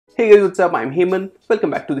Hey guys, what's up? I'm Heyman.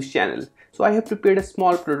 Welcome back to this channel. So I have prepared a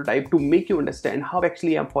small prototype to make you understand how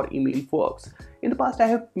actually M4 email works. In the past, I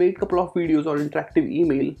have made a couple of videos on interactive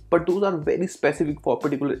email, but those are very specific for a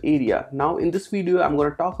particular area. Now in this video, I'm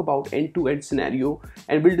going to talk about end-to-end scenario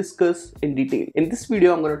and we'll discuss in detail. In this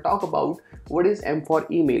video, I'm going to talk about what is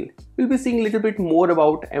M4 email. We'll be seeing a little bit more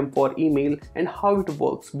about M4 email and how it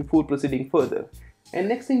works before proceeding further. And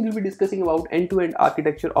next thing we'll be discussing about end-to-end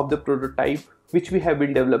architecture of the prototype which we have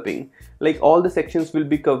been developing. Like all the sections we'll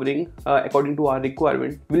be covering according to our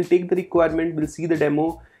requirement. We'll take the requirement, we'll see the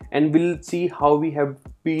demo, and we'll see how we have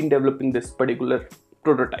been developing this particular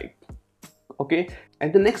prototype. Okay,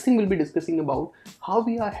 and the next thing we'll be discussing about how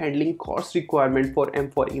we are handling cost requirement for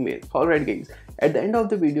M4 email. Alright guys, at the end of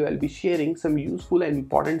the video I'll be sharing some useful and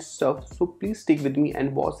important stuff, so please stick with me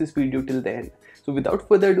and watch this video till the end. So without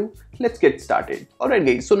further ado, let's get started. Alright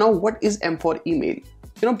guys, so now what is M4 email?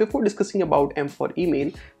 Before discussing about M4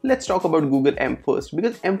 email, let's talk about Google AMP first,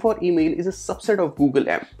 because M4 email is a subset of Google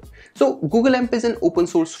AMP. So Google AMP is an open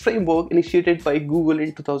source framework initiated by Google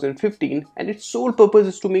in 2015, and its sole purpose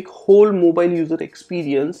is to make whole mobile user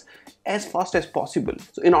experience as fast as possible.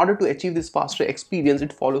 So in order to achieve this faster experience,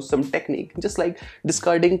 it follows some technique, just like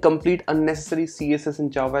discarding complete unnecessary CSS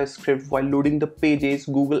and JavaScript while loading the pages,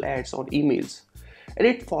 Google Ads or emails. And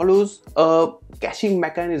it follows a caching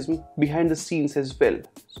mechanism behind the scenes as well.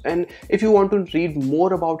 And if you want to read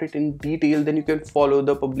more about it in detail, then you can follow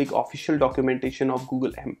the public official documentation of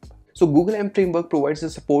Google AMP. So Google AMP framework provides the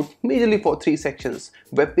support majorly for three sections: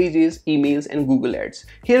 web pages, emails and Google Ads.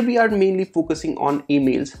 Here we are mainly focusing on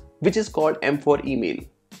emails, which is called M4 email.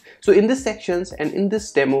 So in this sections and in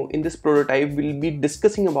this demo, in this prototype, we'll be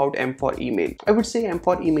discussing about M4 email. I would say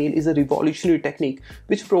M4 email is a revolutionary technique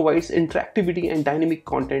which provides interactivity and dynamic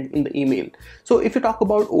content in the email. So if you talk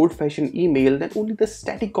about old-fashioned email, then only the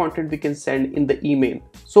static content we can send in the email,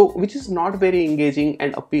 so which is not very engaging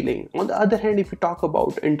and appealing. On the other hand, if you talk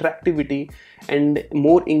about interactivity and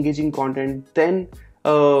more engaging content, then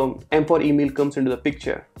M4 email comes into the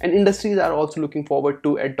picture, and industries are also looking forward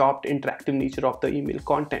to adopt interactive nature of the email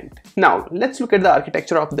content. Now let's look at the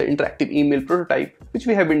architecture of the interactive email prototype which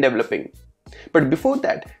we have been developing. But before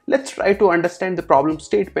that, let's try to understand the problem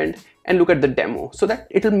statement and look at the demo, so that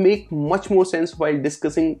it will make much more sense while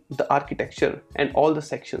discussing the architecture and all the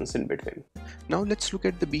sections in between. Now let's look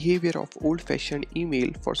at the behavior of old-fashioned email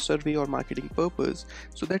for survey or marketing purpose,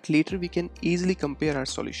 so that later we can easily compare our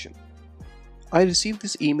solution. I received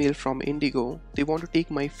this email from Indigo. They want to take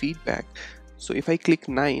my feedback. So if I click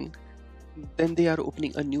 9, then they are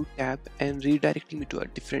opening a new tab and redirecting me to a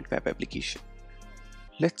different web application.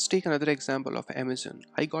 Let's take another example of Amazon.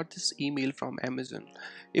 I got this email from Amazon.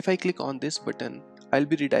 If I click on this button, I'll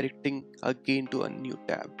be redirecting again to a new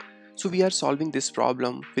tab. So we are solving this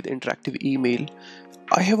problem with interactive email.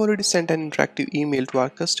 I have already sent an interactive email to our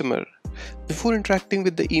customer. Before interacting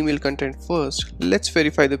with the email content first, let's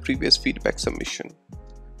verify the previous feedback submission.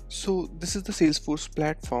 So this is the Salesforce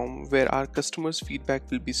platform where our customers'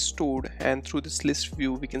 feedback will be stored, and through this list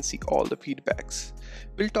view we can see all the feedbacks.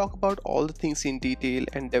 We'll talk about all the things in detail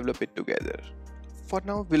and develop it together. For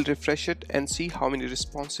now, we'll refresh it and see how many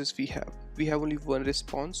responses we have. We have only one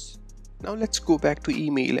response. Now let's go back to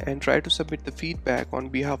email and try to submit the feedback on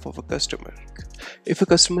behalf of a customer. If a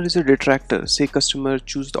customer is a detractor, say customer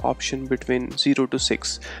choose the option between 0 to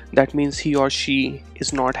 6, that means he or she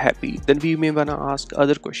is not happy, then we may wanna ask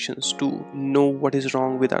other questions to know what is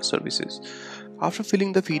wrong with our services. After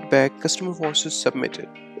filling the feedback, customer wants to submit it.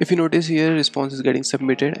 If you notice here, response is getting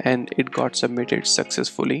submitted and it got submitted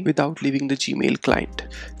successfully without leaving the Gmail client.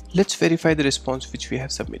 Let's verify the response which we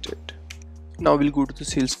have submitted. Now we'll go to the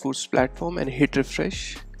Salesforce platform and hit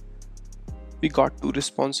refresh. We got 2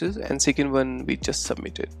 responses and second one we just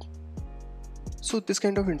submitted. So this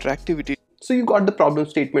kind of interactivity. So you got the problem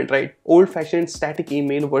statement, right? Old-fashioned static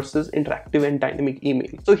email versus interactive and dynamic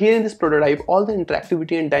email. So here in this prototype, all the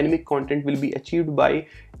interactivity and dynamic content will be achieved by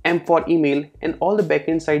M4 email, and all the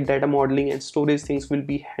backend side data modeling and storage things will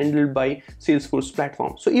be handled by Salesforce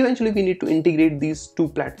platform. So eventually we need to integrate these two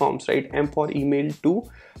platforms, right? M4 email to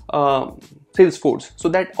Salesforce, so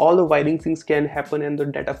that all the wiring things can happen and the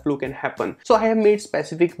data flow can happen. So I have made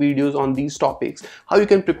specific videos on these topics, how you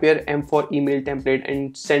can prepare M4 email template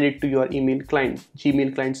and send it to your email client,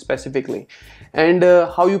 Gmail client specifically, and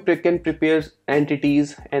how you can prepare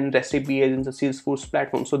entities and REST APIs in the Salesforce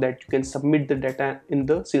platform so that you can submit the data in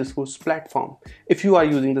the Salesforce platform if you are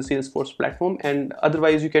using the Salesforce platform, and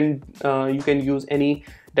otherwise you can use any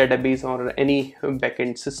database or any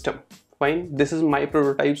backend system. Fine, this is my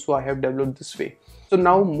prototype, so I have developed this way. So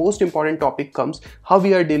now most important topic comes how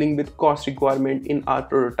we are dealing with CORS requirement in our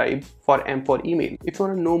prototype for M4 email. If you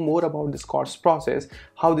want to know more about this CORS process,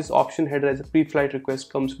 how this option header as a pre-flight request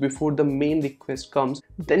comes before the main request comes,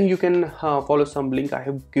 then you can follow some link I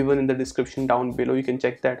have given in the description down below. You can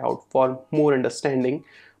check that out for more understanding.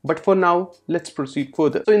 But for now, let's proceed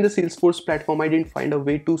further. So in the Salesforce platform, I didn't find a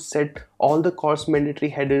way to set all the CORS mandatory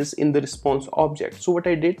headers in the response object. So what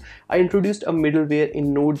I did, I introduced a middleware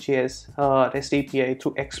in NodeJs REST API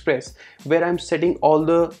through Express, where I'm setting all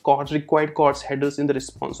the required CORS headers in the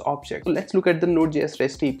response object. So let's look at the NodeJs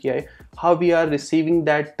REST API, how we are receiving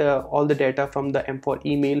that all the data from the M4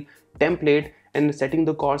 email template and setting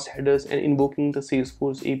the CORS headers and invoking the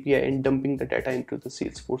Salesforce API and dumping the data into the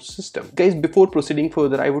Salesforce system. Guys, before proceeding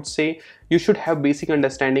further, I would say you should have basic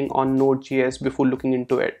understanding on Node.js before looking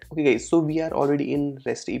into it. Okay guys, so we are already in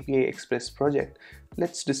REST API Express project.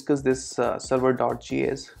 Let's discuss this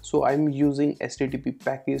server.js. So I'm using HTTP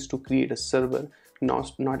package to create a server,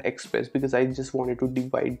 not Express, because I just wanted to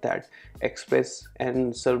divide that Express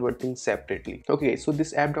and server thing separately. Okay, so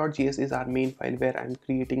this app.js is our main file where I'm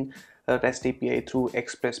creating a REST API through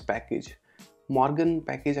Express package. Morgan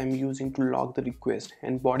package I'm using to log the request,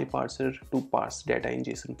 and body parser to parse data in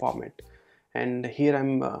JSON format. And here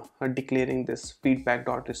I'm declaring this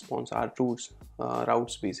feedback.response, our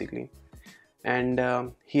routes basically. And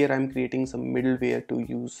here I'm creating some middleware to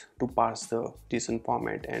use to parse the JSON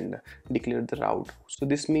format and declare the route. So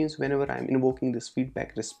this means whenever I'm invoking this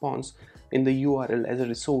feedback response in the URL as a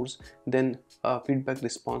resource, then feedback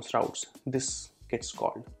response routes, this gets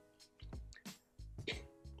called.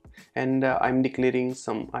 And I'm handling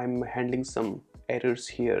some errors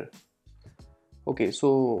here. Okay,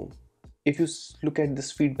 so if you look at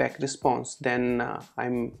this feedback response, then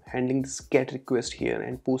I'm handling this get request here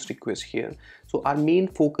and post request here. So our main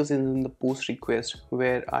focus is in the post request,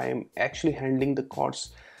 where I am actually handling the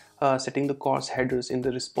CORS, setting the CORS headers in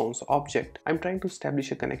the response object. I'm trying to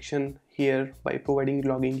establish a connection here by providing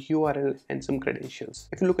login URL and some credentials.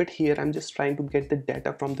 If you look at here, I'm just trying to get the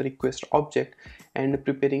data from the request object and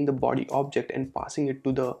preparing the body object and passing it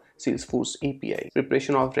to the Salesforce API.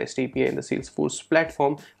 Preparation of REST API in the Salesforce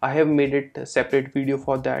platform, I have made it a separate video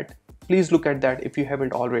for that. Please look at that if you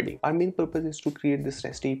haven't already. Our main purpose is to create this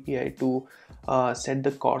REST API to set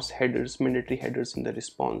the CORS headers, mandatory headers in the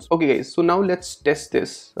response. Okay guys, so now let's test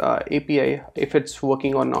this API if it's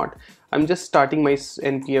working or not. I'm just starting my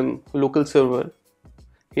npm local server.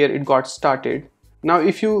 Here it got started. Now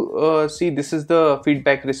if you see, this is the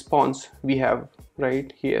feedback response we have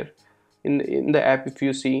right here in the app. If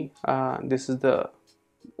you see, this is the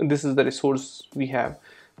resource we have.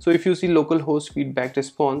 So if you see localhost feedback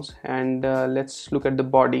response, and let's look at the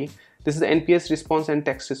body. This is the NPS response and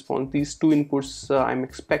text response. These two inputs I'm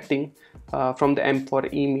expecting from the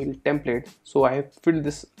M4 email template. So I have filled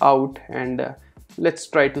this out, and let's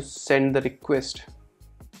try to send the request.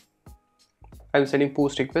 I'm sending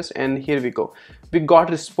post request, and here we go. We got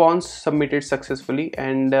response submitted successfully,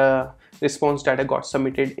 and response data got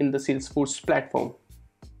submitted in the Salesforce platform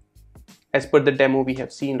as per the demo we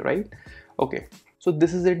have seen, right? Okay. So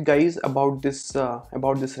this is it guys about this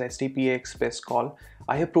REST API Express call.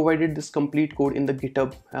 I have provided this complete code in the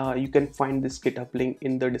GitHub. You can find this GitHub link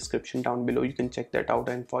in the description down below. You can check that out,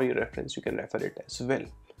 and for your reference you can refer it as well.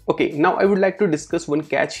 Okay, now I would like to discuss one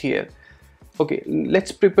catch here. Okay,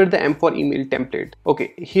 let's prepare the M4 email template.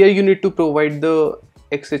 Okay, here you need to provide the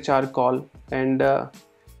XHR call, and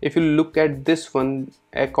if you look at this one,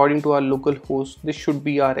 according to our local host, this should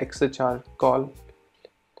be our XHR call.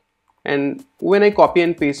 And when I copy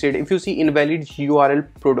and paste it, if you see invalid URL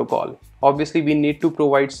protocol, obviously we need to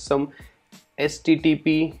provide some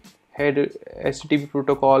HTTP header, HTTP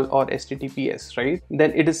protocol or HTTPS, right?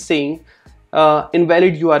 Then it is saying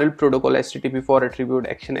invalid URL protocol HTTP for attribute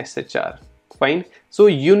action SHR. Fine. So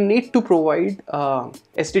you need to provide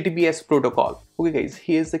HTTPS protocol. Okay guys,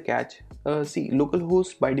 here's the catch. See,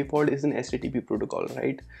 localhost by default is an HTTP protocol,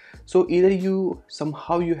 right? So either you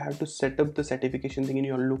have to set up the certification thing in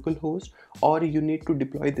your local host, or you need to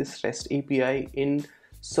deploy this REST API in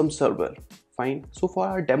some server. Fine. So for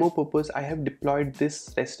our demo purpose, I have deployed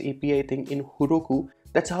this REST API thing in Heroku.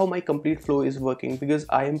 That's how my complete flow is working, because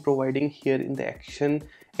I am providing here in the action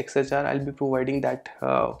XHR, I'll be providing that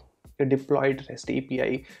deployed REST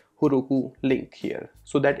API Heroku link here,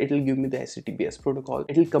 so that it will give me the HTTPS protocol.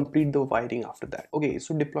 It will complete the wiring after that. Okay,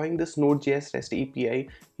 so deploying this Node.js REST API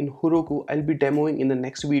in Heroku, I'll be demoing in the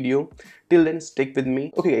next video. Till then, stick with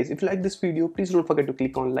me. Okay guys, if you like this video, please don't forget to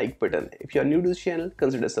click on like button. If you are new to this channel,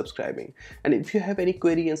 consider subscribing. And if you have any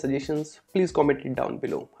query and suggestions, please comment it down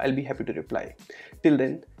below. I'll be happy to reply. Till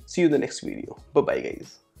then, see you in the next video. Bye bye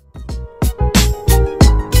guys.